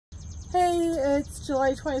Hey, it's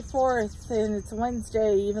July 24th and it's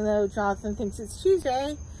Wednesday, even though Jonathan thinks it's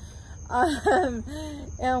Tuesday.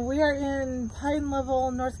 And we are in Pine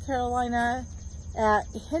Level, North Carolina at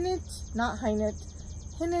Hinnant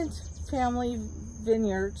Family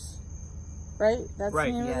Vineyards. Right? That's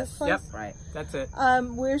right. the name of this place? Yep. Right. That's it.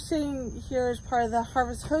 We're staying here as part of the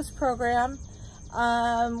Harvest Host program,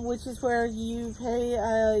 which is where you pay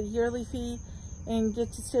a yearly fee and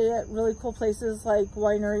get to stay at really cool places like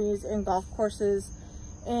wineries and golf courses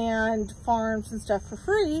and farms and stuff for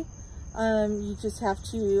free. You just have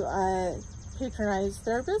to patronize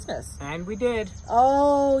their business. And we did.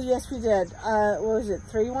 Oh, yes, we did. What was it,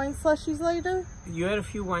 3 wine slushies later? You had a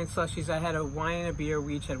few wine slushies. I had a wine and a beer.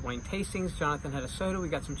 We each had wine tastings. Jonathan had a soda. We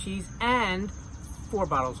got some cheese and 4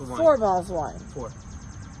 bottles of wine. 4 bottles of wine. 4.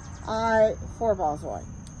 4 bottles of wine.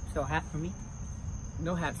 So a hat for me?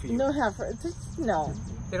 No hat for you. No hat for no.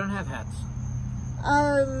 They don't have hats.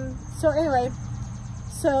 So anyway,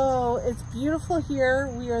 so it's beautiful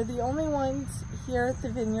here. We are the only ones here at the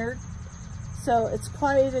vineyard. So it's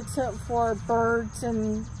quiet except for birds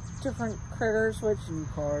and different critters, which... Few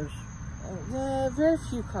cars. Very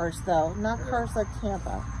few cars though, not cars like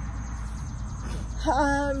Tampa.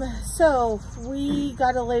 So we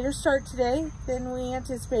got a later start today than we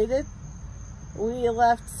anticipated. We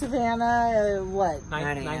left Savannah, what?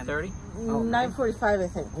 9:30? 9:45, I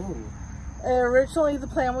think. Ooh. Originally the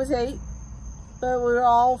plan was 8, but we were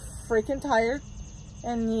all freaking tired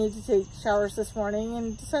and needed to take showers this morning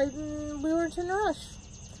and decided we weren't in a rush.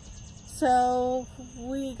 So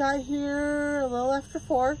we got here a little after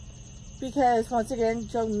 4 because, once again,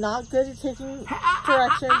 Joe not good at taking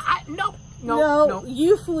directions. No,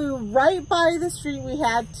 you flew right by the street we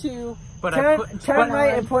had to... But turn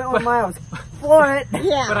right at 0.1 miles. Floor it.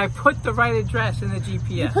 Yeah. But I put the right address in the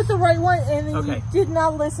GPS. You put the right one, and then Okay. you did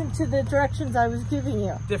not listen to the directions I was giving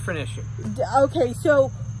you. Different issue. Okay,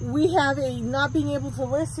 so we have a not being able to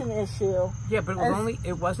listen issue. Yeah, but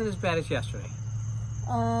it wasn't as bad as yesterday.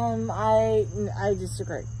 I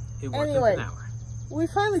disagree. It wasn't Anyway. an hour. We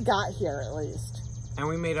finally got here, at least. And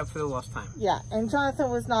we made up for the lost time. Yeah, and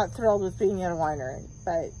Jonathan was not thrilled with being at a winery,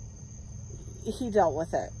 but he dealt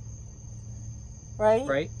with it. Right?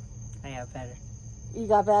 Right? I have better. You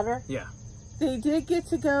got better? Yeah. They did get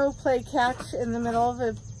to go play catch in the middle of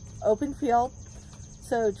an open field,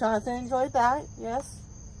 so Jonathan enjoyed that, yes.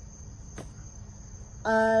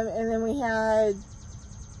 And then we had...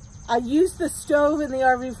 I used the stove in the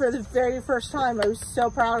RV for the very first time. I was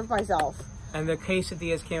so proud of myself. And the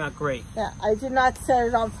quesadillas came out great. Yeah, I did not set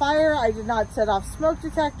it on fire. I did not set off smoke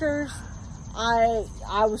detectors. I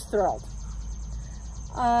was thrilled.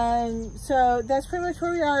 So that's pretty much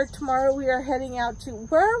where we are. Tomorrow we are heading out to...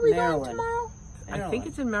 Where are we going tomorrow? I think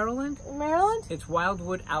it's in Maryland. Maryland? It's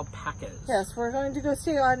Wildwood Alpacas. Yes, we're going to go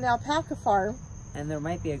stay on an alpaca farm. And there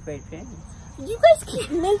might be a Great Pyrenees. You guys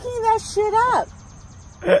keep making that shit up.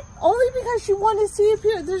 Only because you want to see a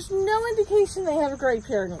Pyrenees. There's no indication they have a Great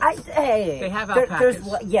Pyrenees. Hey, they have alpacas.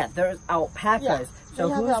 There's alpacas. Yeah, so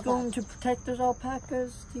they have who's alpacas. going to protect those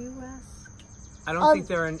alpacas, do you ask? I don't think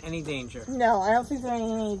they're in any danger. No, I don't think they're in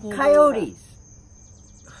any danger. Coyotes.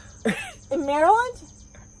 In Maryland?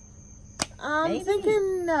 I'm Maybe.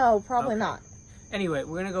 thinking no, probably Okay. not. Anyway,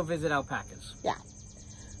 we're going to go visit alpacas. Yeah.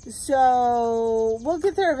 So we'll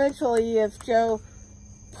get there eventually if Joe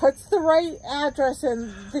puts the right address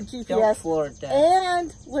in the Don't GPS floor it down.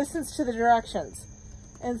 and listens to the directions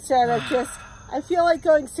instead of just... I feel like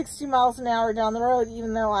going 60 miles an hour down the road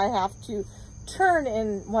even though I have to turn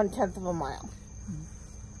in 1/10 of a mile.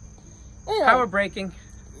 Anyway, Power braking.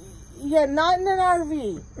 yeah, not in an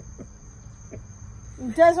RV.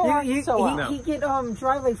 It doesn't work so well. He could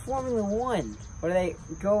drive like Formula 1, where they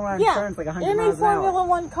go around Yeah, turns like 100 in a miles an hour. Formula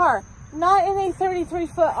 1 car, not in a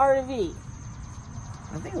 33-foot RV.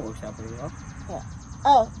 I think it works out pretty well. Yeah.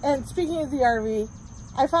 Oh, and speaking of the RV,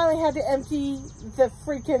 I finally had to empty the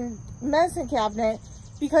freaking medicine cabinet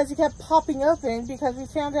because it kept popping open because we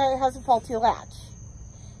found out it has a faulty latch.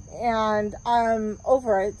 And I'm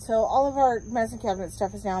over it, so all of our medicine cabinet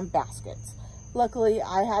stuff is now in baskets. Luckily,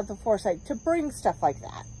 I had the foresight to bring stuff like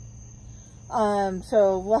that.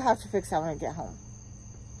 So we'll have to fix that when I get home.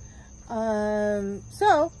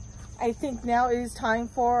 So I think now it is time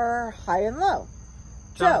for high and low.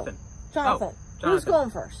 Jonathan. Jonathan. Oh, Who's Jonathan. going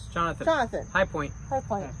first? Jonathan. Jonathan. High point. High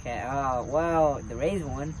point. Okay, well, the Rays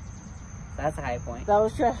won. That's a high point. That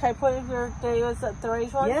was your high point of your day, was that the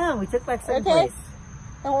race one? Yeah, we took like second Okay. place.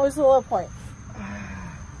 And what was the low point?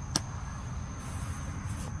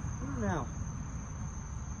 No.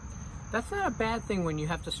 That's not a bad thing when you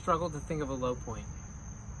have to struggle to think of a low point.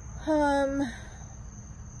 I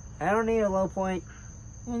don't need a low point.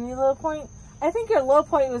 Any low point? I think your low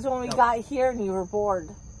point was when we Nope. got here and you were bored.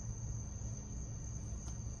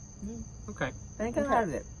 Okay. Then got Okay. out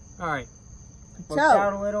of it. All right. Worked So-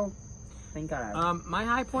 out a little. Then got out of it. My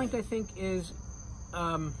high point, I think, is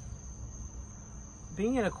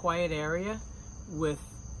being in a quiet area with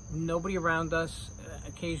nobody around us,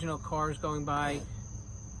 occasional cars going by,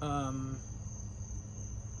 and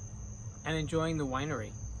enjoying the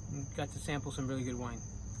winery. Got to sample some really good wine.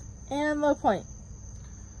 And low point.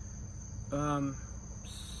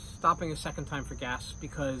 Stopping a second time for gas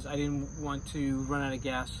because I didn't want to run out of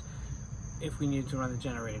gas if we needed to run the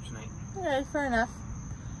generator tonight. Okay, fair enough.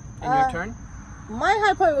 And your turn? My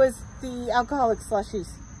high point was the alcoholic slushies.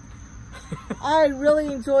 I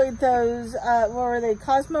really enjoyed those. What were they?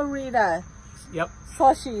 Cosmo Rita Yep.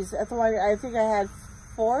 slushies at the winery. I think I had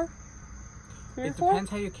 4. 3 or It 4?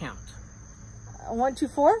 depends how you count. 1, 2,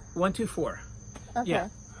 4? 1, 2, 4. Okay. Yeah.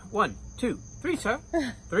 1, 2, 3, sir.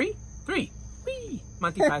 3, 3. Whee!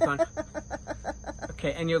 Monty Python.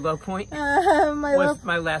 Okay, and your low point My low was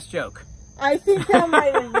my last joke. I think that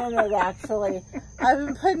might have been it, actually. I've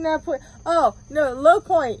been putting up with... Oh, no, low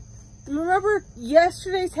point. Remember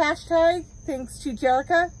yesterday's hashtag, thanks to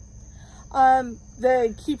Jerica?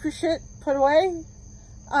 The keep your shit put away?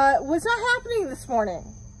 Was not happening this morning.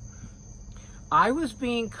 I was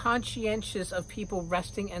being conscientious of people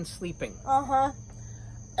resting and sleeping. Uh-huh.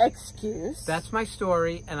 Excuse. That's my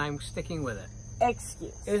story, and I'm sticking with it.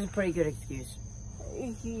 Excuse. It was a pretty good excuse.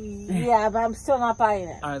 Yeah, but I'm still not buying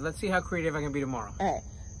it. All right, let's see how creative I can be tomorrow. Okay.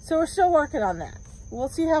 So we're still working on that. We'll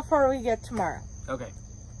see how far we get tomorrow. Okay.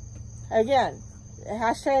 Again, the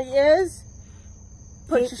hashtag is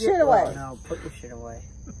put your shit away. No, put your shit away.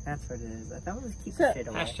 That's what it is. I thought it was keep So- your shit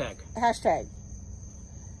away. Hashtag. Hashtag.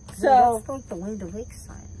 No, So, that's like the Land O'Lakes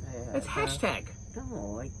sign. It's hashtag.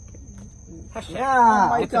 No, like... Hashtag. Oh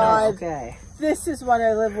my It's an God. Okay. this is what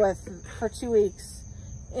I live with for 2 weeks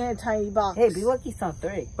in a tiny box. Hey, be lucky it's not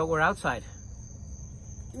 3. But we're outside.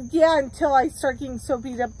 Yeah, until I start getting so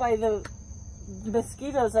beat up by the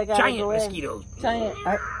mosquitoes, I gotta Giant go in. mosquitoes. Giant.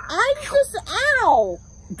 I'm just, ow!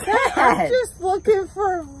 I'm just looking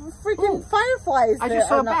for freaking Ooh. fireflies. I that just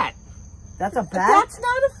saw are a not- bat. That's a bat? That's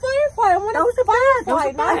not a firefly. I want That was a a bat. That firefly,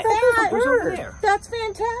 was a not bat. bat. It was over there. That's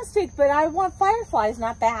fantastic, but I want fireflies,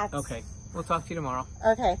 not bats. Okay. We'll talk to you tomorrow.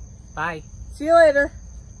 Okay. Bye. See you later.